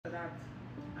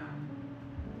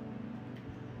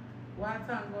what I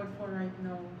thank God for right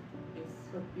now is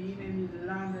for being in the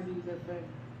land of the living,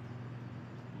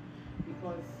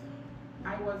 because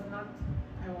I was not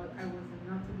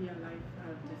to be alive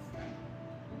at this time.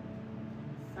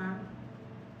 Son,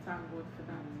 thank God for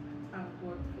that. I thank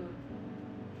God for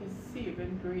His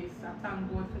saving grace. I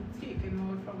thank God for taking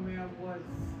me from where I was.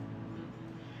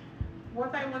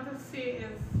 What I want to say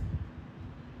is,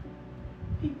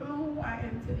 people who are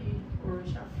into the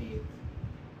Orisha faith,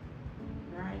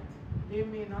 right, they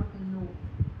may not know.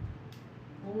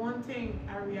 But one thing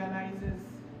I realize is,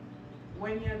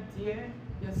 when you're there,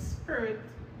 your spirit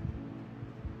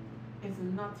is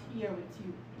not here with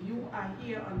you. You are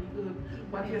here on the earth,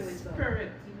 but your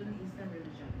spirit, even Eastern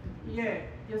religion. yeah,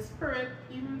 your spirit,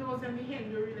 even those in the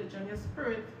Hindu religion, your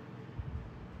spirit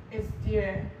is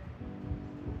there.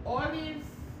 All these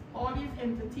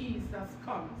entities that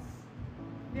comes,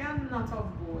 they are not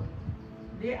of God.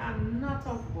 They are not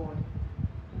of God,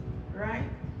 right?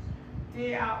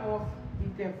 They are of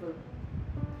the devil.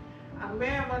 And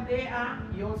wherever they are,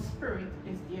 your spirit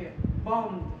is there,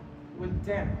 bound with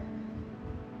them.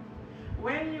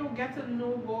 When you get to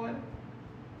know God,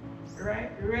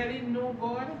 right, really know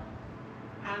God,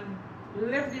 and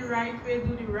live the right way,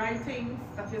 do the right things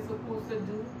that you're supposed to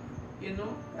do, you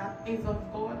know, that is of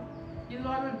God, the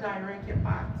Lord will direct your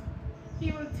path.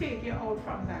 He will take you out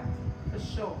from that, for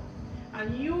sure.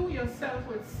 And you yourself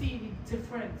would see the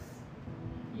difference.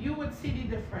 You would see the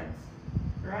difference,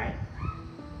 right?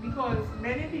 Because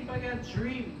many people get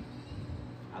dreams,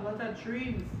 a lot of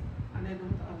dreams, and they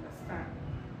don't understand,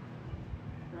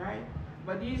 right?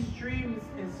 But these dreams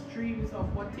is dreams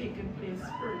of what taking place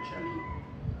spiritually.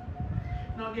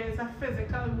 Now there is a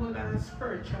physical world and a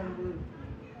spiritual world.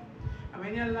 And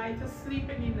when you lie to sleep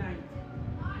in the night,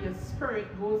 your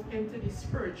spirit goes into the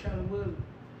spiritual world.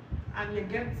 And you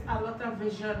get a lot of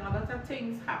vision, a lot of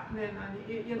things happening,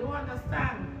 and you don't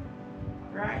understand,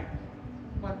 right?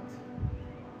 But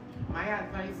my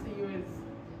advice to you is,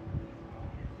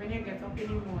 when you get up in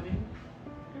the morning,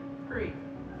 pray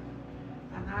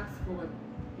and ask God,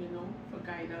 you know, for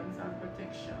guidance and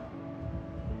protection.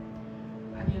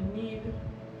 And you need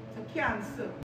to cancel